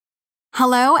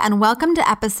Hello and welcome to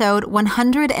episode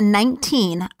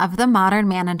 119 of The Modern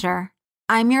Manager.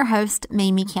 I'm your host,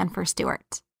 Mamie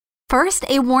Canfer-Stewart. First,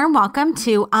 a warm welcome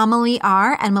to Amelie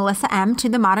R. and Melissa M. to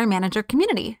the Modern Manager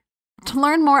community. To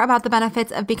learn more about the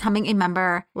benefits of becoming a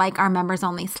member, like our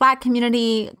members-only Slack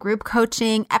community, group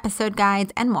coaching, episode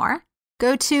guides, and more,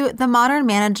 go to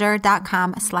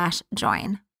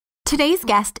themodernmanager.com/join. Today's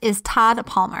guest is Todd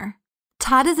Palmer.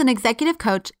 Todd is an executive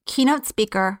coach, keynote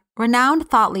speaker, renowned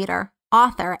thought leader,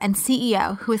 author, and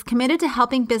CEO who is committed to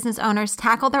helping business owners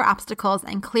tackle their obstacles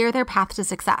and clear their path to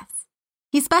success.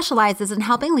 He specializes in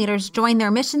helping leaders join their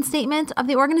mission statement of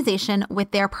the organization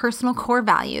with their personal core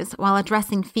values while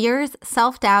addressing fears,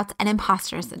 self-doubt, and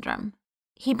imposter syndrome.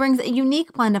 He brings a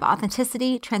unique blend of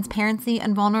authenticity, transparency,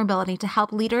 and vulnerability to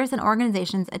help leaders and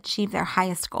organizations achieve their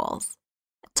highest goals.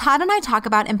 Todd and I talk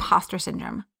about imposter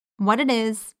syndrome, what it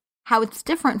is, how it's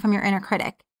different from your inner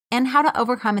critic, and how to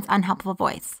overcome its unhelpful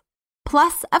voice.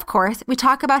 Plus, of course, we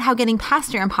talk about how getting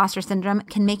past your imposter syndrome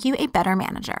can make you a better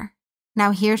manager. Now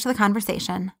here's the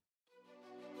conversation.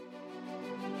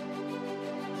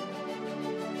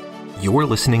 You're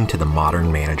listening to The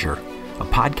Modern Manager, a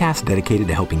podcast dedicated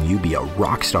to helping you be a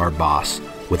rock star boss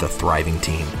with a thriving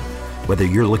team. Whether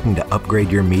you're looking to upgrade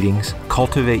your meetings,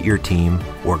 cultivate your team,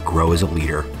 or grow as a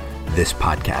leader, this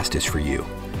podcast is for you.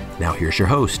 Now here's your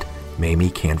host,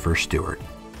 Mamie Canfer-Stewart.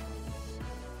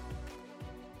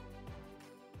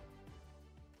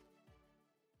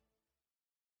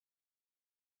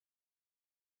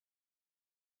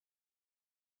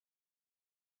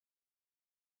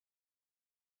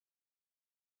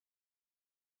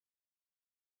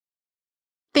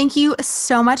 Thank you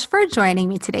so much for joining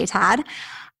me today, Todd.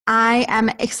 I am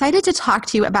excited to talk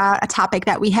to you about a topic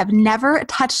that we have never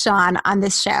touched on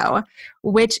this show,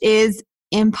 which is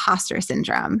imposter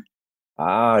syndrome.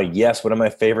 Yes, one of my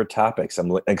favorite topics.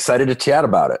 I'm excited to chat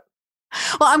about it.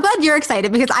 Well, I'm glad you're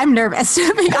excited because I'm nervous,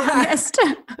 to be honest.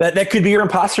 That could be your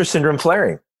imposter syndrome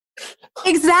flaring.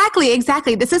 Exactly.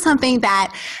 This is something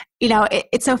that,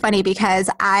 it's so funny because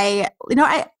I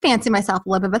fancy myself a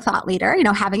little bit of a thought leader,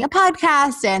 having a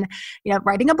podcast and,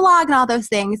 writing a blog and all those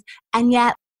things. And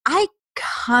yet I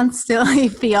constantly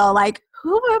feel like,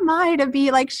 who am I to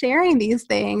be like sharing these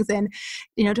things? And,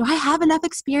 do I have enough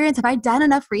experience? Have I done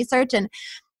enough research? And,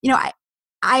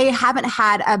 I haven't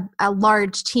had a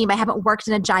large team. I haven't worked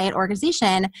in a giant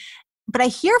organization. But I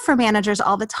hear from managers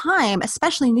all the time,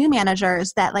 especially new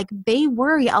managers, that like they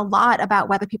worry a lot about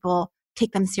whether people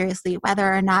take them seriously,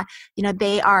 whether or not,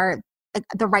 they are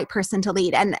the right person to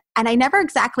lead. And I never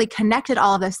exactly connected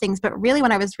all of those things. But really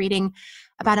when I was reading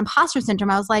about imposter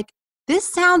syndrome, I was like,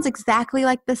 this sounds exactly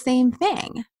like the same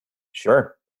thing.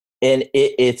 Sure. And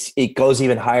it goes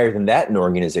even higher than that in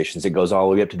organizations. It goes all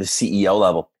the way up to the CEO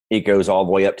level. It goes all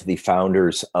the way up to the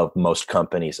founders of most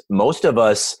companies. Most of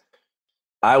us,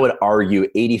 I would argue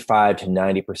 85 to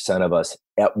 90% of us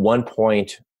at one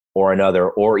point or another,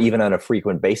 or even on a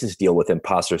frequent basis, deal with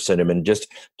imposter syndrome. And just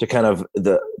to kind of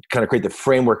create the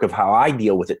framework of how I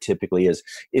deal with it typically is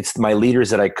it's my leaders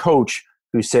that I coach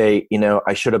who say,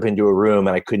 I showed up into a room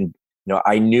and I couldn't,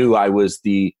 I knew I was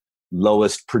the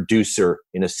lowest producer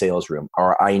in a sales room,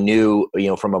 or I knew,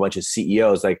 from a bunch of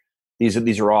CEOs, like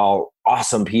these are all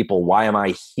awesome people. Why am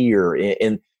I here?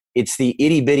 And it's the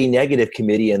itty bitty negative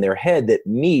committee in their head that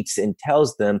meets and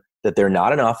tells them that they're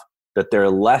not enough, that they're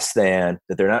less than,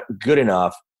 that they're not good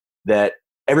enough, that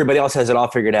everybody else has it all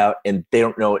figured out and they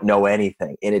don't know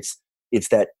anything. And it's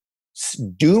that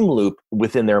doom loop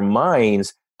within their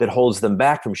minds that holds them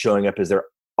back from showing up as their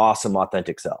awesome,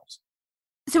 authentic selves.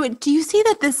 So do you see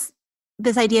that this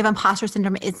idea of imposter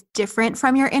syndrome is different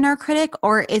from your inner critic,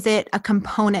 or is it a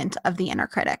component of the inner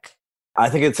critic? I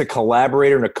think it's a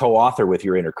collaborator and a co-author with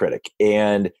your inner critic.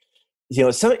 And,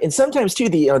 sometimes too,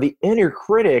 the inner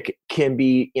critic can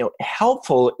be,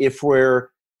 helpful if we're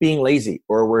being lazy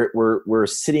or we're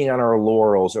sitting on our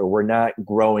laurels or we're not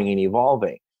growing and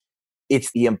evolving.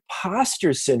 It's the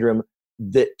imposter syndrome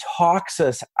that talks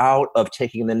us out of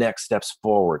taking the next steps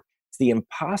forward. It's the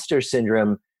imposter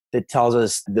syndrome that tells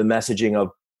us the messaging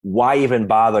of why even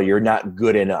bother? You're not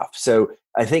good enough. So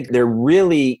I think they're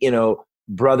really,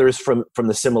 brothers from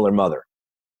the similar mother.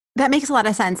 That makes a lot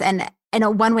of sense. And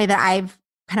one way that I've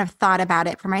kind of thought about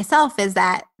it for myself is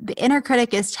that the inner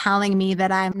critic is telling me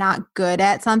that I'm not good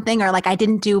at something, or like I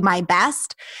didn't do my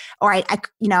best, or I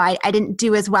didn't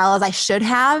do as well as I should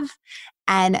have.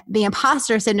 And the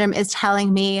imposter syndrome is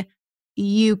telling me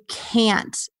you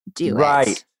can't do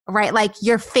it. Right? Like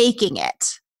you're faking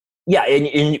it. Yeah,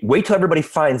 and wait till everybody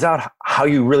finds out how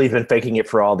you really have been faking it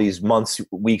for all these months,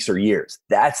 weeks, or years.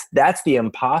 That's the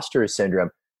imposter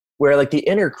syndrome. where like the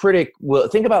inner critic will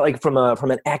think about like from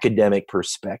an academic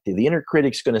perspective, the inner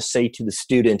critic's going to say to the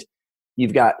student,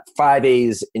 you've got 5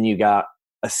 A's and you got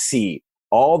a C.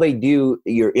 All they do,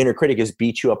 your inner critic, is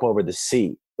beat you up over the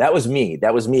C. That was me.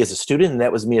 That was me as a student, and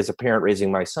that was me as a parent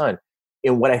raising my son.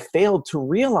 And what I failed to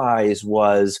realize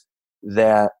was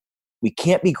that we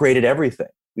can't be great at everything.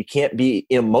 We can't be,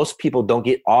 most people don't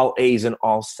get all A's in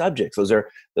all subjects. Those are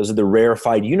the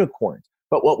rarefied unicorns.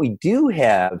 But what we do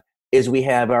have is we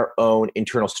have our own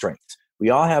internal strengths. We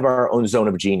all have our own zone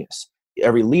of genius.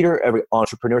 Every leader, every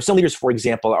entrepreneur, some leaders, for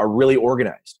example, are really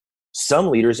organized. Some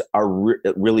leaders are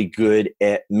really good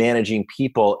at managing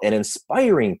people and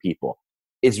inspiring people.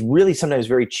 It's really sometimes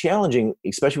very challenging,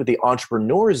 especially with the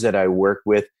entrepreneurs that I work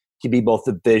with, to be both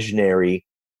the visionary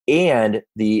and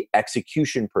the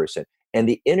execution person. And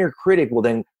the inner critic will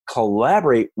then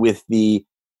collaborate with the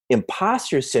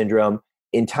imposter syndrome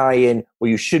and tie in, well,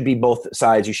 you should be both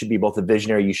sides. You should be both the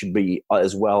visionary. You should be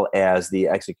as well as the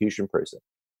execution person.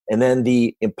 And then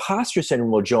the imposter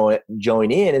syndrome will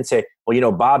join in and say,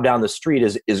 well, Bob down the street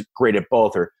is great at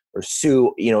both, or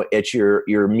Sue, at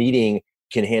your meeting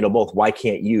can handle both. Why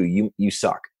can't you? You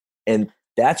suck. And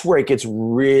that's where it gets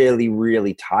really,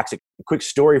 really toxic. A quick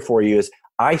story for you is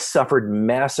I suffered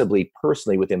massively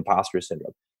personally with imposter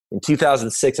syndrome. In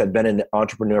 2006, I'd been an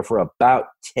entrepreneur for about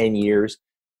 10 years.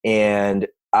 And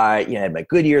I had my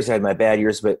good years, I had my bad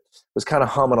years, but was kind of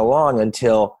humming along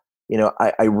until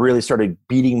I really started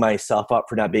beating myself up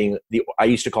for not being I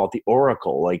used to call it the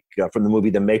oracle, like from the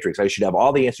movie The Matrix. I should have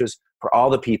all the answers for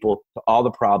all the people, to all the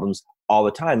problems, all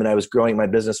the time. And I was growing, my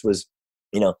business was,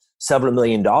 several $1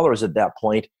 million at that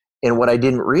point. And what I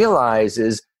didn't realize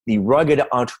is the rugged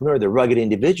entrepreneur, the rugged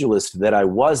individualist that I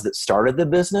was that started the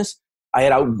business, I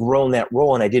had outgrown that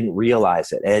role and I didn't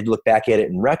realize it. I had to look back at it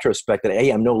in retrospect that, hey,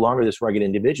 I'm no longer this rugged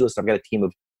individualist. I've got a team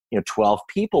of 12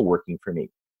 people working for me.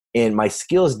 And my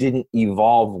skills didn't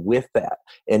evolve with that.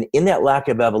 And in that lack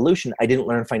of evolution, I didn't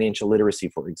learn financial literacy,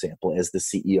 for example, as the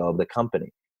CEO of the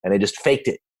company. And I just faked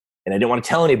it. And I didn't want to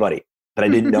tell anybody, but I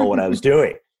didn't know what I was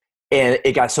doing. And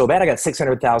it got so bad, I got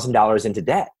 $600,000 into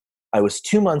debt. I was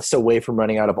 2 months away from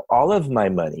running out of all of my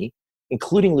money,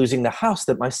 including losing the house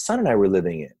that my son and I were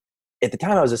living in. At the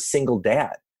time, I was a single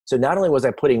dad. So not only was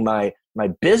I putting my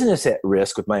business at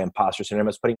risk with my imposter syndrome, I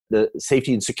was putting the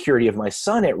safety and security of my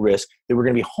son at risk, that we're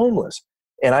going to be homeless.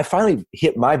 And I finally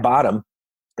hit my bottom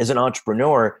as an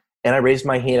entrepreneur, and I raised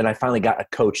my hand and I finally got a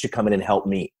coach to come in and help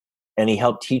me. And he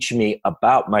helped teach me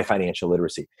about my financial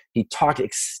literacy. He talked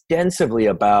extensively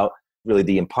about really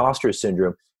the imposter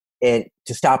syndrome and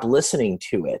to stop listening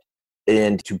to it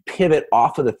and to pivot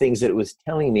off of the things that it was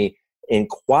telling me and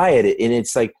quiet it. And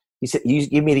it's like, he said, you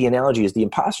give me the analogy is the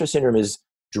imposter syndrome is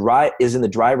in the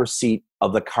driver's seat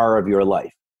of the car of your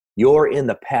life. You're in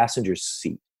the passenger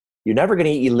seat. You're never going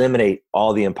to eliminate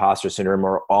all the imposter syndrome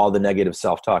or all the negative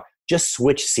self-talk. Just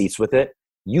switch seats with it.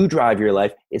 You drive your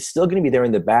life. It's still going to be there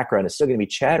in the background. It's still going to be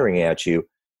chattering at you,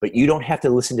 but you don't have to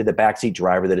listen to the backseat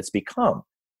driver that it's become.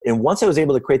 And once I was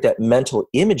able to create that mental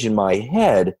image in my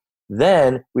head,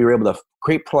 then we were able to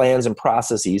create plans and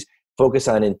processes, focus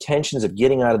on intentions of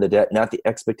getting out of the debt, not the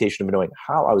expectation of knowing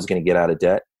how I was going to get out of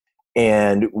debt.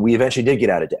 And we eventually did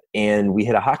get out of debt. And we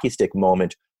hit a hockey stick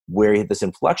moment where we hit this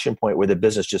inflection point where the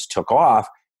business just took off,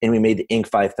 and we made the Inc.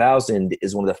 5000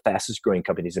 is one of the fastest growing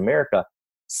companies in America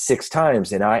 6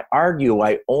 times. And I argue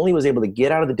I only was able to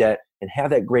get out of the debt and have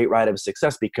that great ride of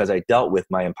success because I dealt with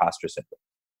my imposter syndrome.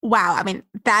 Wow. I mean,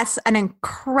 that's an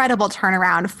incredible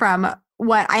turnaround from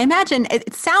what I imagine.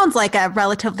 It sounds like a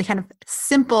relatively kind of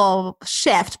simple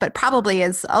shift, but probably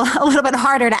is a little bit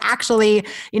harder to actually,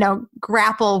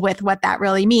 grapple with what that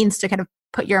really means to kind of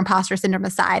put your imposter syndrome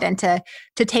aside and to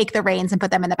take the reins and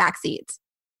put them in the back seats.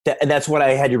 And that's what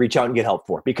I had to reach out and get help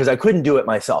for, because I couldn't do it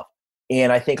myself.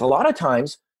 And I think a lot of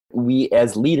times we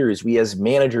as leaders, we as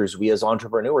managers, we as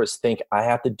entrepreneurs think I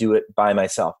have to do it by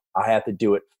myself. I have to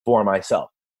do it for myself.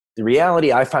 The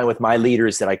reality I find with my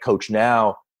leaders that I coach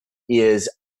now is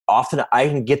often I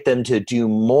can get them to do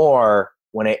more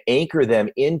when I anchor them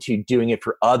into doing it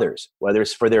for others, whether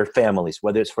it's for their families,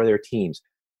 whether it's for their teams.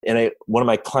 And one of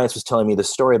my clients was telling me the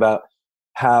story about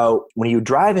how when he would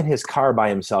drive in his car by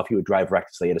himself, he would drive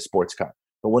recklessly in a sports car.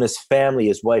 But when his family,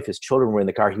 his wife, his children were in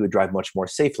the car, he would drive much more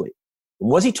safely. And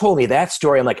once he told me that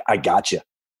story, I'm like, I got you.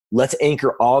 Let's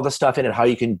anchor all the stuff in and how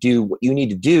you can do what you need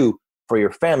to do for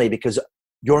your family, because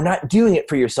you're not doing it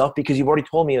for yourself, because you've already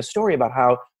told me a story about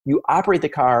how you operate the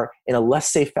car in a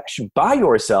less safe fashion by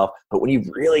yourself. But when you've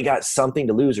really got something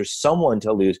to lose or someone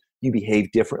to lose, you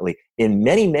behave differently. And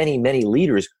many, many, many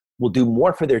leaders will do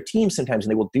more for their team sometimes than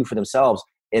they will do for themselves.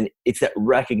 And it's that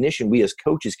recognition we as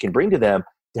coaches can bring to them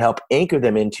to help anchor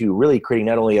them into really creating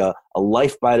not only a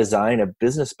life by design, a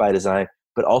business by design,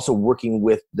 but also working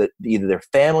with either their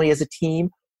family as a team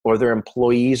or their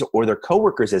employees or their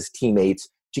coworkers as teammates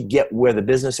to get where the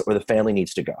business or the family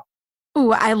needs to go.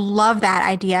 Ooh, I love that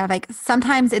idea. Like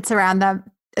sometimes it's around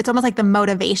it's almost like the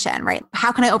motivation, right?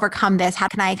 How can I overcome this? How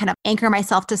can I kind of anchor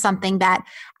myself to something that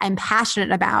I'm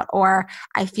passionate about or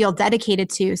I feel dedicated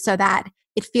to so that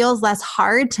it feels less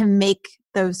hard to make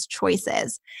those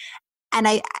choices? And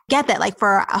I get that like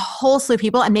for a whole slew of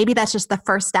people, and maybe that's just the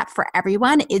first step for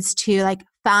everyone, is to like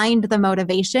find the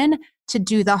motivation to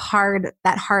do that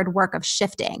hard work of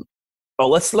shifting. Oh,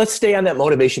 let's stay on that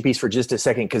motivation piece for just a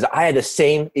second, because I had the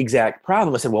same exact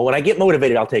problem. I said, well, when I get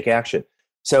motivated, I'll take action.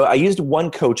 So I used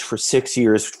one coach for 6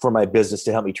 years for my business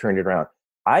to help me turn it around.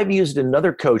 I've used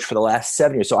another coach for the last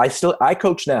 7 years. So I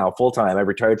coach now full time. I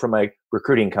retired from my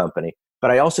recruiting company,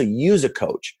 but I also use a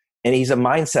coach, and he's a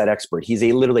mindset expert. He's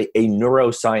literally a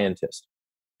neuroscientist.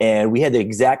 And we had the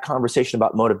exact conversation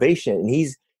about motivation, and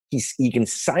he can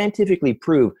scientifically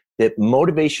prove that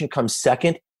motivation comes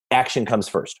second, action comes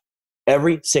first.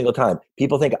 Every single time.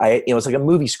 People think it's like a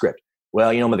movie script. Well,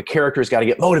 when the character's got to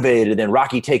get motivated, and then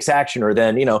Rocky takes action, or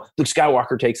then, Luke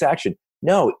Skywalker takes action.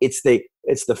 No, it's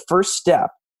the first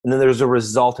step, and then there's a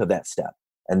result of that step.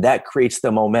 And that creates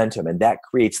the momentum, and that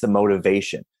creates the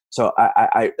motivation. So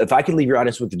if I could leave your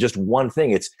audience with just one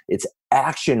thing, it's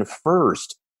action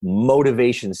first,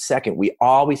 motivation second. We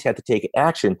always have to take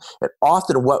action. And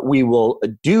often what we will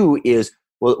do is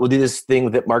we'll do this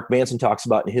thing that Mark Manson talks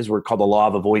about in his work called the law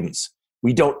of avoidance.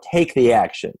 We don't take the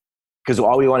action because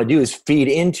all we want to do is feed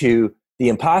into the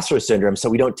imposter syndrome. So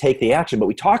we don't take the action, but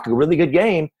we talk a really good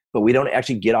game, but we don't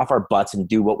actually get off our butts and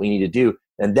do what we need to do.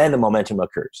 And then the momentum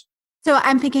occurs. So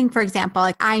I'm thinking, for example,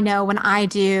 like I know when I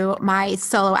do my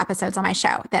solo episodes on my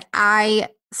show that I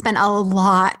spend a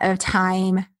lot of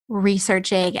time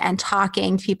researching and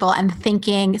talking to people and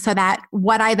thinking so that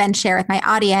what I then share with my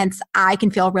audience, I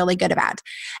can feel really good about.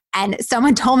 And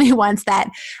someone told me once that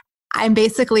I'm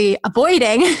basically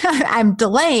avoiding, I'm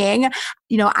delaying,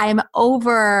 I'm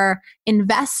over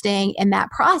investing in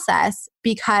that process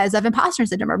because of imposter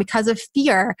syndrome or because of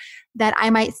fear that I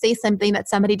might say something that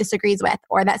somebody disagrees with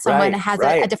or that someone has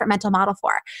a different mental model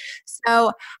for.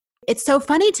 So it's so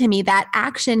funny to me that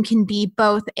action can be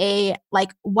both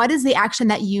what is the action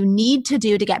that you need to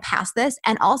do to get past this?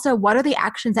 And also, what are the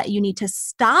actions that you need to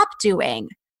stop doing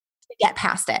to get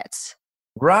past it?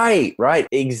 Right,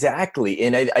 exactly.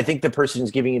 And I think the person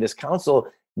who's giving you this counsel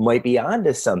might be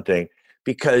onto something,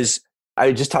 because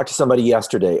I just talked to somebody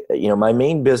yesterday. My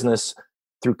main business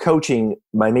through coaching,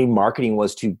 my main marketing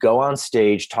was to go on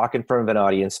stage, talk in front of an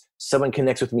audience. Someone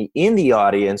connects with me in the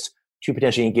audience to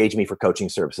potentially engage me for coaching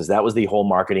services. That was the whole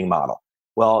marketing model.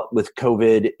 Well, with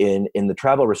COVID in the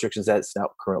travel restrictions, that's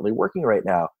not currently working right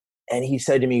now. And he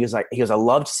said to me, he goes, I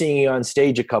loved seeing you on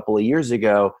stage a couple of years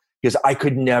ago. Because I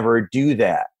could never do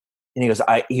that. And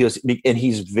and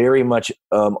he's very much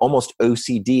almost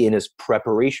OCD in his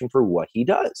preparation for what he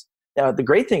does. Now, the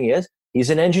great thing is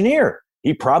he's an engineer.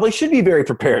 He probably should be very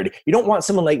prepared. You don't want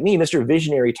someone like me, Mr.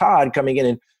 Visionary Todd, coming in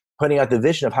and putting out the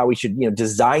vision of how we should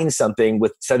design something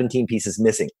with 17 pieces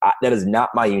missing. That is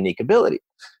not my unique ability.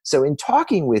 So in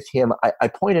talking with him, I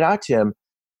pointed out to him,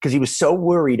 because he was so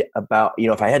worried about,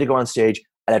 if I had to go on stage,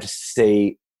 I'd have to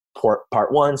say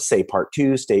part one, say part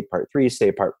two, say part three, say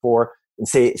part four, and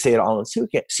say it all in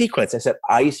sequence. I said,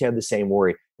 I used to have the same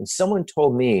worry. And someone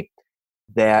told me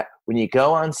that when you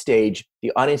go on stage,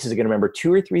 the audience is going to remember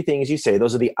 2 or 3 things you say.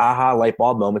 Those are the aha light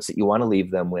bulb moments that you want to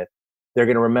leave them with. They're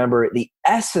going to remember the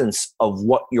essence of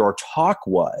what your talk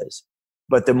was.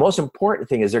 But the most important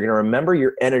thing is they're going to remember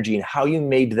your energy and how you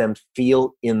made them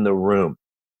feel in the room.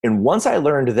 And once I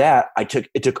learned that,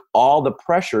 it took all the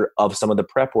pressure of some of the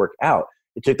prep work out.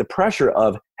 It took the pressure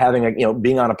of having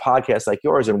being on a podcast like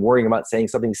yours and worrying about saying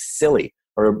something silly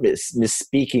or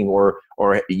misspeaking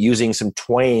or using some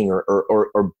twang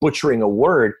or butchering a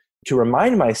word, to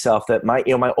remind myself that my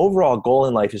overall goal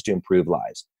in life is to improve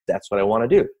lives. That's what I want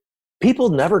to do. People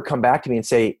never come back to me and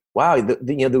say, wow,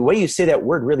 the way you say that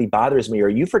word really bothers me, or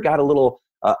you forgot a little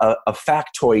a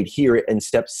factoid here in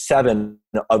step 7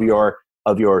 of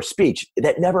your speech.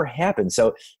 That never happens.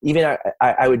 So even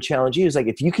I would challenge you, is like,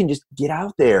 if you can just get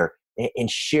out there and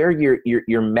share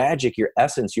your magic, your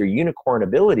essence, your unicorn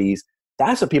abilities,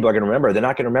 that's what people are going to remember. They're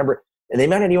not going to remember, and they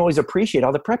might not even always appreciate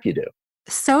all the prep you do.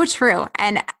 So true.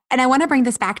 And I want to bring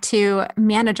this back to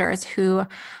managers who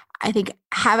I think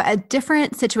have a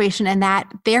different situation in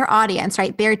that their audience,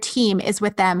 right, their team is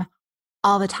with them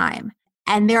all the time.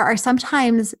 And there are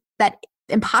sometimes that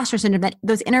imposter syndrome, that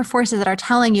those inner forces that are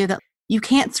telling you that you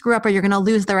can't screw up or you're going to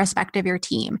lose the respect of your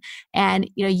team. And,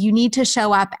 you need to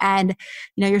show up and,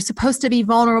 you're supposed to be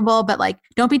vulnerable, but like,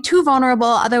 don't be too vulnerable.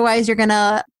 Otherwise you're going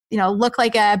to, look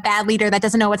like a bad leader that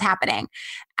doesn't know what's happening.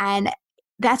 And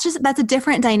that's a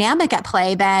different dynamic at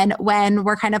play than when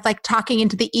we're kind of like talking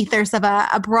into the ethers of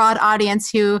a broad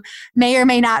audience who may or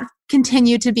may not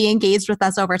continue to be engaged with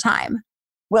us over time.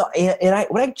 Well,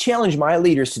 what I challenge my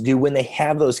leaders to do when they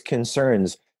have those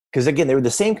concerns, because again, they were the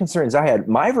same concerns I had.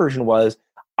 My version was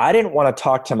I didn't want to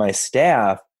talk to my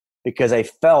staff because I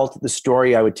felt the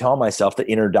story I would tell myself, the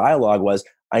inner dialogue was,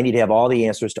 I need to have all the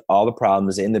answers to all the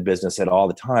problems in the business at all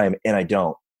the time, and I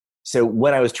don't. So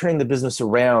when I was turning the business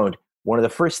around, one of the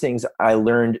first things I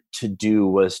learned to do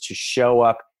was to show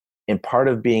up, and part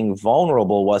of being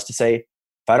vulnerable was to say,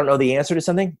 if I don't know the answer to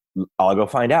something, I'll go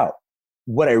find out.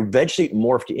 What I eventually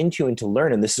morphed into and to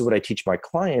learn, and this is what I teach my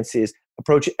clients, is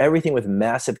approach everything with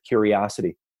massive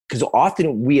curiosity. Because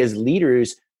often we as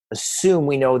leaders assume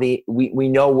we know we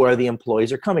know where the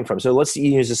employees are coming from. So let's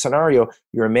use a scenario.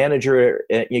 You're a manager.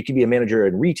 You could be a manager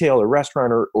in retail or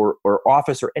restaurant or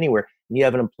office or anywhere, and you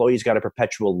have an employee who's got a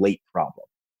perpetual late problem.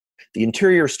 The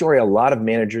interior story a lot of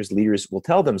managers, leaders will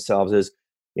tell themselves is,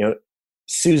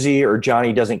 Susie or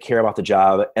Johnny doesn't care about the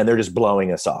job and they're just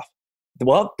blowing us off.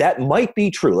 Well, that might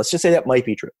be true. Let's just say that might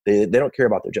be true. They don't care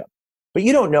about their job. But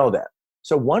you don't know that.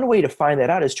 So one way to find that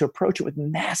out is to approach it with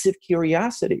massive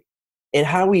curiosity. And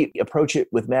how we approach it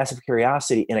with massive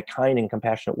curiosity in a kind and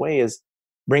compassionate way is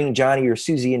bringing Johnny or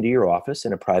Susie into your office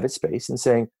in a private space and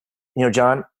saying,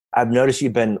 John, I've noticed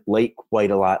you've been late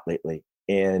quite a lot lately.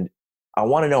 And I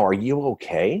want to know, are you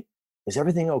okay? Is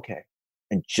everything okay?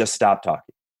 And just stop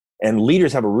talking. And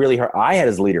leaders have I had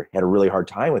as a leader, had a really hard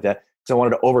time with that because I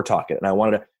wanted to overtalk it. And I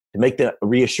wanted to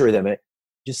reassure them and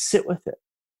just sit with it.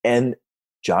 And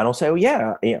John will say, oh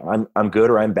yeah, I'm good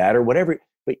or I'm bad or whatever.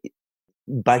 But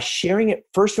by sharing it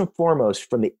first and foremost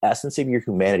from the essence of your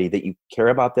humanity, that you care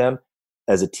about them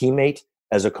as a teammate,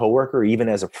 as a coworker, or even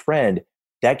as a friend,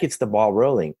 that gets the ball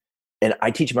rolling. And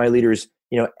I teach my leaders,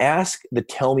 ask the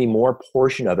tell me more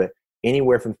portion of it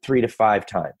anywhere from 3 to 5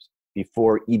 times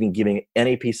before even giving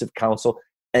any piece of counsel,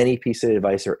 any piece of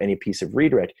advice, or any piece of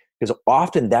redirect. Because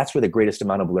often that's where the greatest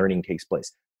amount of learning takes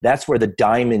place. That's where the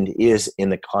diamond is in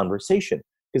the conversation.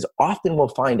 Because often we'll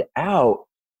find out,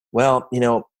 well,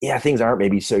 things aren't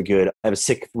maybe so good. I have a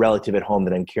sick relative at home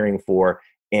that I'm caring for,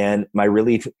 and my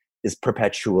relief is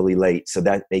perpetually late, so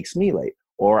that makes me late.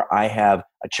 Or I have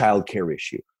a childcare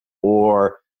issue.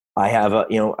 Or I have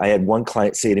I had one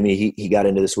client say to me, he got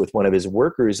into this with one of his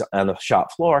workers on the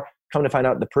shop floor. Come to find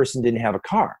out the person didn't have a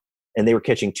car, and they were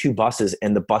catching 2 buses,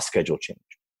 and the bus schedule changed.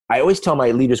 I always tell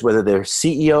my leaders, whether they're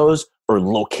CEOs or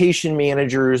location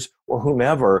managers or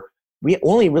whomever, we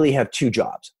only really have 2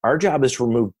 jobs. Our job is to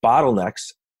remove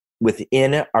bottlenecks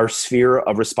within our sphere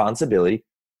of responsibility.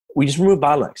 We just remove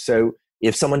bottlenecks. So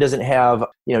if someone doesn't have,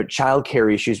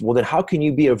 childcare issues, well, then how can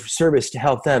you be of service to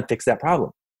help them fix that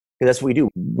problem? Because that's what we do.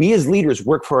 We as leaders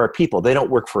work for our people. They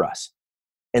don't work for us.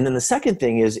 And then the second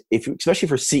thing is, especially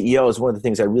for CEOs, one of the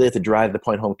things I really have to drive the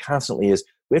point home constantly is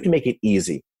we have to make it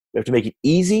easy. We have to make it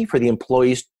easy for the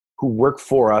employees who work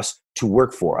for us to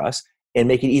work for us, and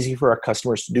make it easy for our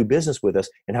customers to do business with us.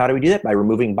 And how do we do that? By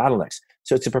removing bottlenecks.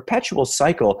 So it's a perpetual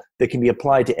cycle that can be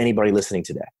applied to anybody listening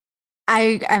today.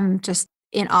 I am just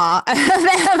in awe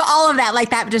of all of that. Like,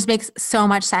 that just makes so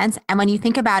much sense. And when you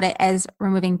think about it as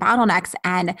removing bottlenecks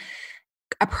and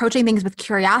approaching things with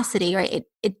curiosity, right,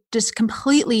 it just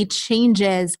completely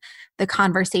changes the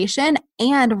conversation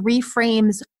and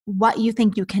reframes what you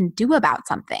think you can do about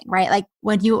something, right? Like,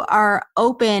 when you are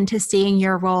open to seeing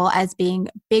your role as being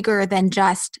bigger than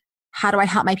just how do I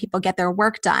help my people get their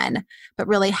work done, but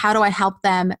really how do I help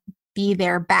them be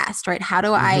their best, right? How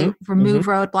do I remove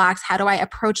roadblocks? How do I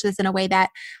approach this in a way that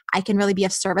I can really be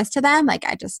of service to them? Like,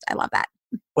 I love that.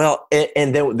 Well,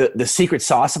 and then the secret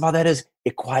sauce about that is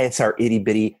it quiets our itty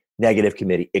bitty negative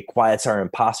committee. It quiets our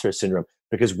imposter syndrome,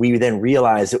 because we then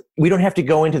realize that we don't have to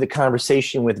go into the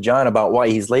conversation with John about why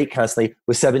he's late constantly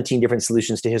with 17 different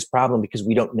solutions to his problem, because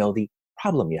we don't know the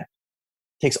problem yet.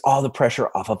 It takes all the pressure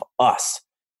off of us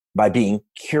by being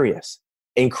curious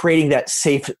and creating that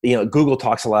safe, Google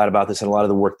talks a lot about this, and a lot of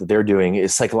the work that they're doing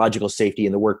is psychological safety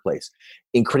in the workplace.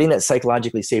 In creating that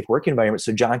psychologically safe work environment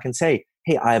so John can say,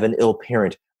 hey, I have an ill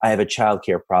parent. I have a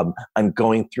childcare problem. I'm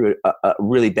going through a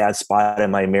really bad spot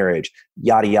in my marriage,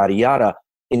 yada, yada, yada.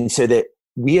 And so that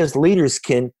we as leaders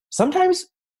can, sometimes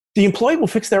the employee will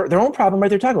fix their own problem right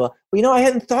there talking about, well, I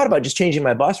hadn't thought about just changing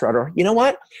my bus route, or you know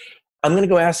what? I'm going to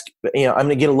go ask, I'm going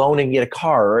to get a loan and get a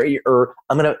car, or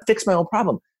I'm going to fix my own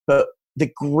problem. But the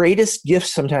greatest gift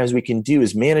sometimes we can do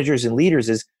as managers and leaders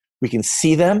is we can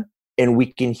see them and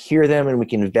we can hear them and we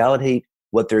can validate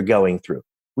what they're going through.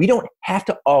 We don't have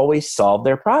to always solve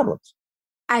their problems.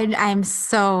 I'm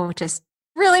so just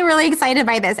really, really excited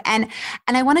by this. And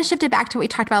I want to shift it back to what we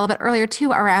talked about a little bit earlier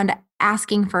too, around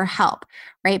asking for help,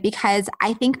 right? Because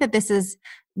I think that this is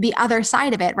the other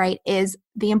side of it, right? Is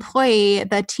the employee,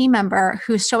 the team member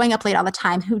who's showing up late all the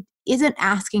time, who isn't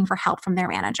asking for help from their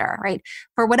manager, right?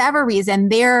 For whatever reason,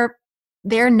 they're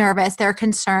nervous, they're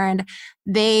concerned,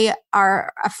 they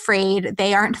are afraid,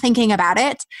 they aren't thinking about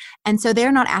it. And so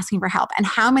they're not asking for help. And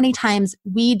how many times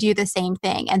we do the same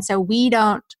thing. And so we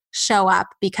don't show up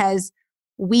because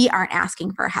we aren't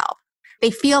asking for help. They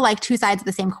feel like two sides of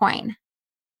the same coin.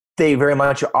 They very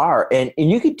much are. And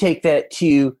you could take that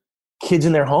to kids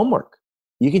in their homework.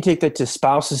 You can take that to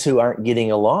spouses who aren't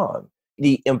getting along.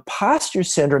 The imposter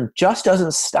syndrome just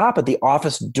doesn't stop at the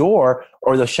office door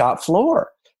or the shop floor.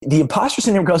 The imposter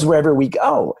syndrome goes wherever we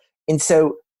go. And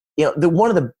so,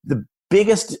 one of the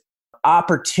biggest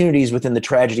opportunities within the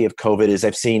tragedy of COVID is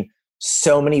I've seen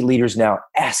so many leaders now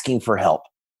asking for help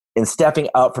and stepping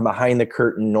out from behind the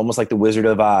curtain, almost like the Wizard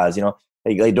of Oz.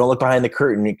 They don't look behind the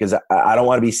curtain because I don't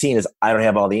want to be seen as I don't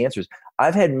have all the answers.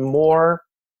 I've had more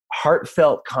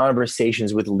heartfelt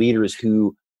conversations with leaders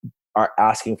who are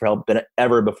asking for help than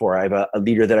ever before. I have a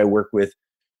leader that I work with.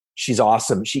 She's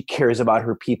awesome. She cares about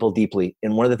her people deeply.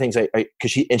 And one of the things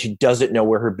because she doesn't know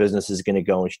where her business is going to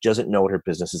go, and she doesn't know what her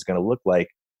business is going to look like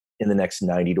in the next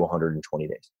 90 to 120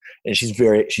 days. And she's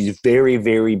very,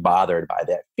 very bothered by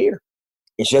that fear.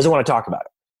 And she doesn't want to talk about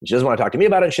it. She doesn't want to talk to me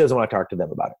about it. And she doesn't want to talk to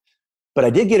them about it. But I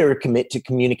did get her to commit to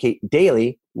communicate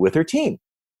daily with her team.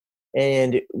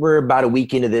 And we're about a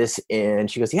week into this.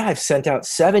 And she goes, yeah, I've sent out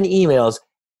 7 emails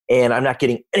and I'm not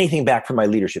getting anything back from my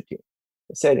leadership team.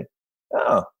 I said,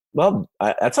 oh, well,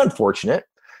 that's unfortunate.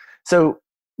 So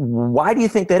why do you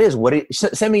think that is?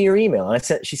 Send me your email. And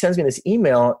she sends me this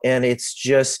email and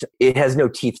it has no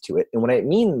teeth to it. And what I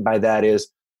mean by that is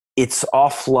it's all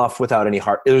fluff without any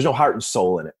heart. There's no heart and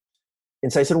soul in it.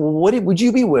 And so I said, well, would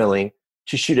you be willing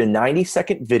to shoot a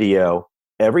 90-second video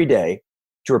every day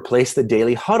to replace the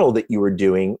daily huddle that you were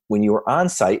doing when you were on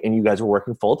site and you guys were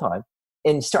working full time?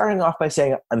 And starting off by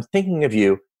saying, I'm thinking of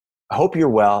you. I hope you're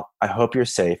well. I hope you're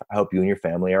safe. I hope you and your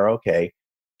family are okay.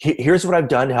 Here's what I've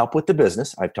done to help with the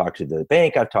business. I've talked to the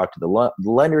bank. I've talked to the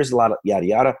lenders, a lot of yada,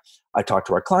 yada. I've talked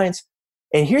to our clients.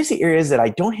 And here's the areas that I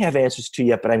don't have answers to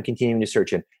yet, but I'm continuing to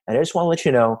search in. And I just want to let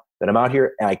you know that I'm out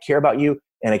here and I care about you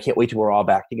and I can't wait till we're all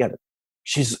back together.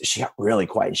 She got really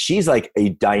quiet. She's like a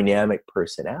dynamic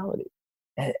personality.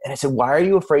 And I said, why are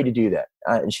you afraid to do that?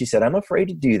 And she said, I'm afraid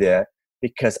to do that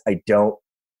because I don't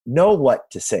know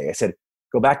what to say. I said,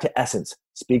 go back to essence,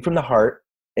 speak from the heart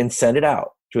and send it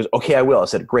out. She goes, okay, I will. I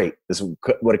said, great. This is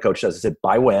what a coach does. I said,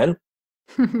 by when?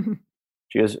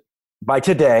 She goes, by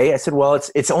today. I said, well,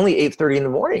 it's only 8:30 in the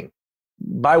morning.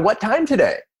 By what time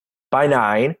today? By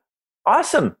 9.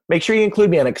 Awesome. Make sure you include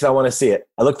me on it because I want to see it.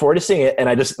 I look forward to seeing it. And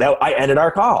I ended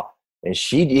our call. And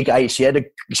she had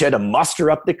to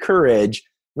muster up the courage.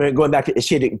 Going back to,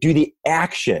 she had to do the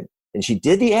action. And she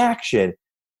did the action.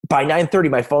 By 9:30,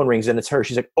 my phone rings and it's her.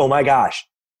 She's like, oh my gosh,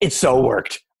 it so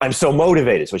worked. I'm so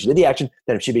motivated. So she did the action.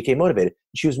 Then she became motivated.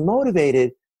 She was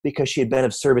motivated because she had been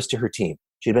of service to her team.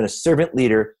 She had been a servant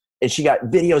leader. And she got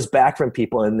videos back from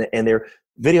people and their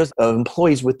videos of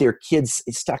employees with their kids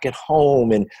stuck at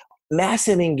home and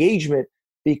massive engagement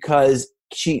because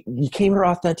she became her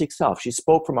authentic self. She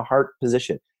spoke from a heart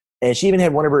position. And she even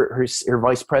had one of her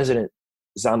vice presidents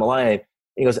on the line.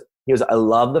 He goes, I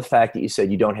love the fact that you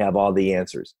said you don't have all the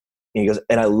answers. And he goes,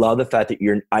 and I love the fact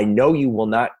that I know you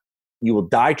will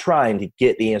die trying to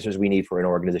get the answers we need for an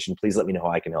organization. Please let me know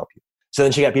how I can help you. So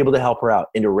then she got people to help her out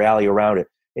and to rally around it.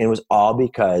 And it was all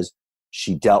because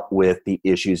she dealt with the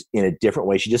issues in a different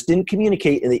way. She just didn't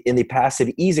communicate in the passive,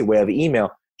 easy way of email.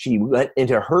 She went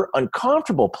into her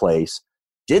uncomfortable place,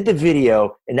 did the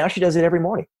video, and now she does it every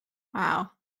morning. Wow.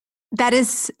 That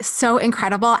is so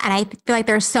incredible. And I feel like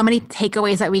there are so many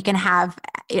takeaways that we can have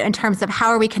in terms of how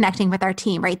are we connecting with our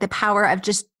team, right? The power of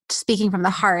just speaking from the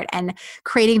heart and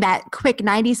creating that quick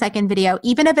 90-second video,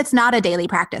 even if it's not a daily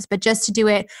practice, but just to do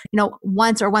it,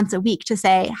 once a week to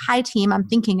say, hi team, I'm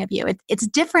thinking of you. It's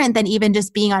different than even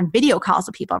just being on video calls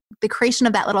with people. The creation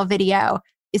of that little video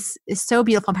is so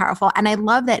beautiful and powerful. And I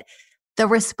love that the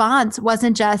response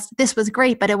wasn't just, this was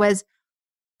great, but it was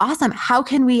awesome. How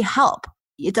can we help?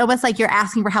 It's almost like you're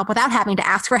asking for help without having to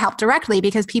ask for help directly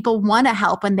because people want to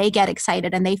help when they get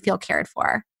excited and they feel cared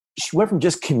for. She went from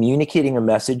just communicating a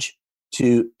message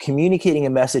to communicating a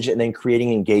message and then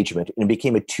creating engagement, and it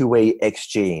became a two-way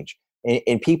exchange.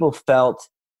 And people felt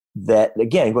that,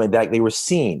 again, going back, they were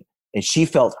seen, and she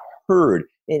felt heard,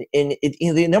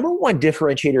 The number one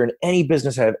differentiator in any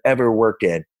business I've ever worked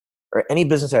in or any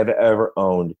business I've ever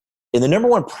owned, and the number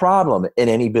one problem in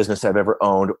any business I've ever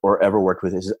owned or ever worked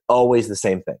with is always the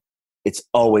same thing. It's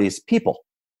always people.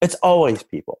 It's always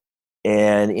people.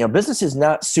 And business is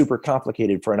not super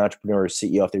complicated for an entrepreneur or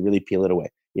CEO if they really peel it away.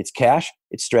 It's cash,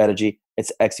 it's strategy,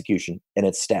 it's execution, and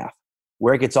it's staff.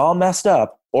 Where it gets all messed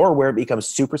up or where it becomes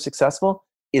super successful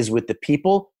is with the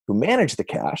people who manage the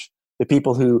cash, the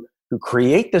people who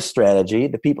create the strategy,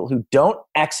 the people who don't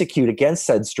execute against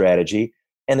said strategy,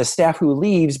 and the staff who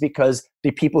leaves because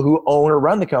the people who own or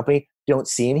run the company don't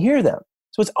see and hear them.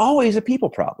 So it's always a people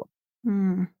problem.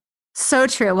 So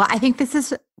true. Well, I think this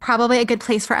is probably a good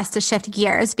place for us to shift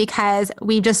gears because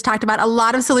we just talked about a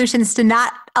lot of solutions to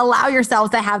not allow yourselves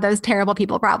to have those terrible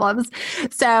people problems.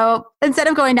 So instead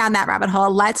of going down that rabbit hole,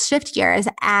 let's shift gears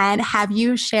and have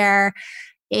you share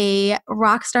a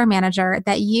rock star manager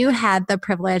that you had the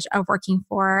privilege of working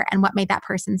for and what made that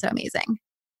person so amazing.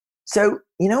 So,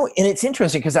 and it's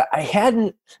interesting because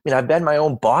I've been my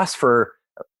own boss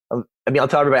I'll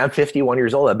tell everybody I'm 51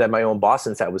 years old. I've been my own boss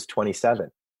since I was 27.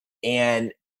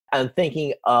 And I'm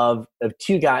thinking of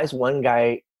two guys. One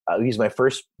guy, he was my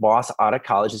first boss out of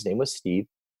college. His name was Steve.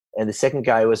 And the second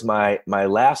guy was my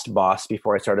last boss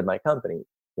before I started my company.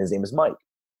 His name is Mike.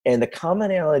 And the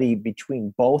commonality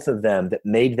between both of them that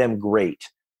made them great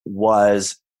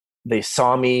was they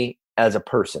saw me as a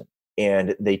person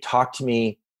and they talked to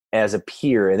me as a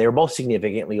peer. And they were both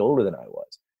significantly older than I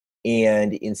was.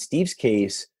 And in Steve's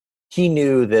case, he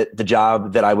knew that the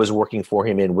job that I was working for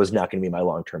him in was not going to be my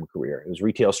long-term career. It was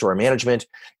retail store management,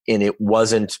 and it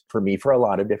wasn't for me for a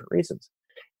lot of different reasons.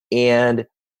 And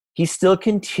he still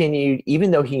continued,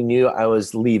 even though he knew I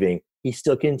was leaving, he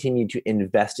still continued to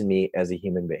invest in me as a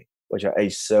human being, which I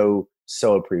so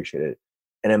appreciated.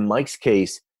 And in Mike's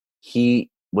case,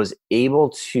 he was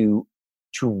able to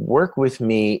work with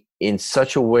me in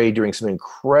such a way during some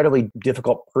incredibly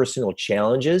difficult personal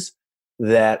challenges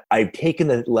that I've taken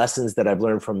the lessons that I've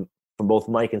learned from both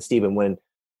Mike and Steve. And when,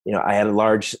 I had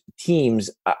large teams,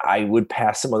 I would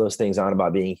pass some of those things on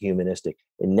about being humanistic.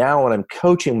 And now when I'm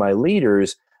coaching my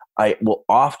leaders, I will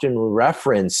often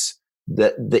reference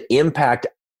the impact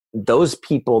those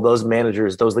people, those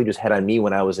managers, those leaders had on me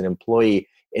when I was an employee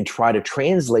and try to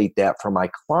translate that for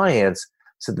my clients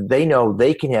so that they know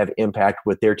they can have impact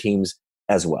with their teams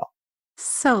as well.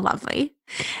 So lovely.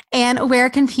 And where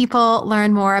can people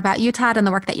learn more about you, Todd, and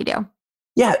the work that you do?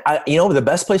 Yeah, the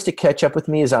best place to catch up with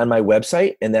me is on my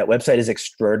website, and that website is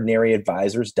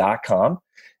extraordinaryadvisors.com.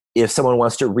 If someone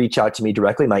wants to reach out to me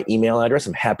directly, my email address,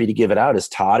 I'm happy to give it out, is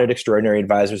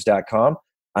todd@extraordinaryadvisors.com.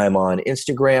 I'm on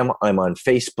Instagram. I'm on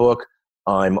Facebook.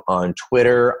 I'm on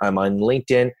Twitter. I'm on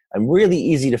LinkedIn. I'm really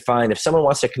easy to find. If someone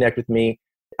wants to connect with me,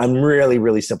 I'm really,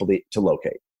 really simple to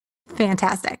locate.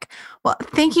 Fantastic. Well,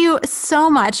 thank you so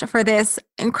much for this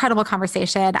incredible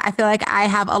conversation. I feel like I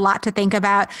have a lot to think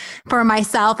about for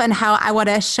myself and how I want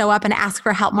to show up and ask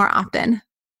for help more often.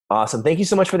 Awesome. Thank you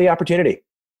so much for the opportunity.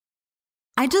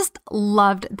 I just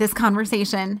loved this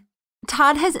conversation.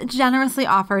 Todd has generously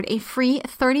offered a free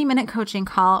 30-minute coaching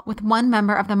call with one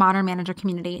member of the Modern Manager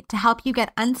community to help you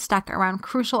get unstuck around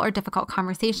crucial or difficult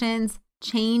conversations,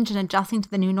 change and adjusting to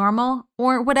the new normal,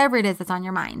 or whatever it is that's on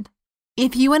your mind.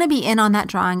 If you want to be in on that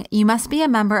drawing, you must be a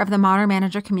member of the Modern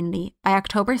Manager community by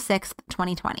October 6th,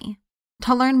 2020.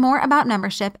 To learn more about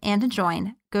membership and to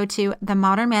join, go to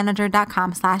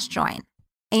themodernmanager.com/join.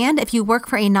 And if you work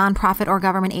for a nonprofit or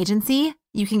government agency,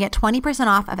 you can get 20%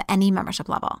 off of any membership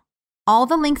level. All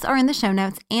the links are in the show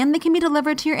notes, and they can be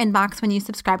delivered to your inbox when you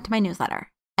subscribe to my newsletter.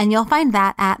 And you'll find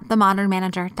that at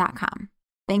themodernmanager.com.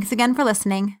 Thanks again for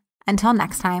listening. Until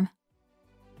next time.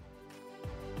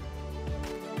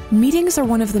 Meetings are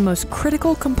one of the most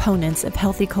critical components of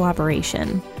healthy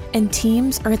collaboration, and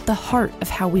teams are at the heart of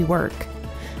how we work.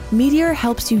 Meteor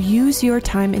helps you use your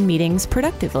time in meetings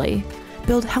productively,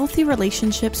 build healthy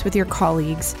relationships with your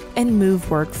colleagues, and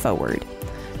move work forward.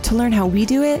 To learn how we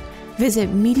do it, visit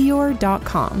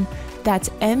meteor.com. That's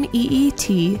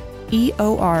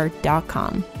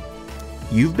MEETEOR.com.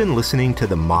 You've been listening to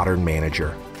The Modern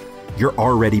Manager. You're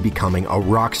already becoming a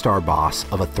rock star boss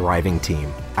of a thriving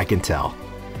team, I can tell.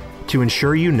 To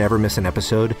ensure you never miss an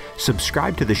episode,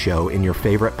 subscribe to the show in your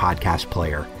favorite podcast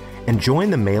player and join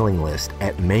the mailing list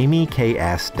at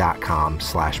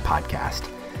mamieks.com/podcast.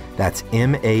 That's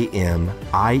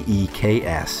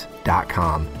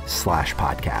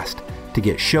MAMIEKS.com/podcast to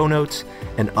get show notes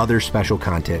and other special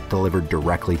content delivered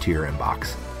directly to your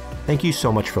inbox. Thank you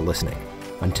so much for listening.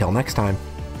 Until next time.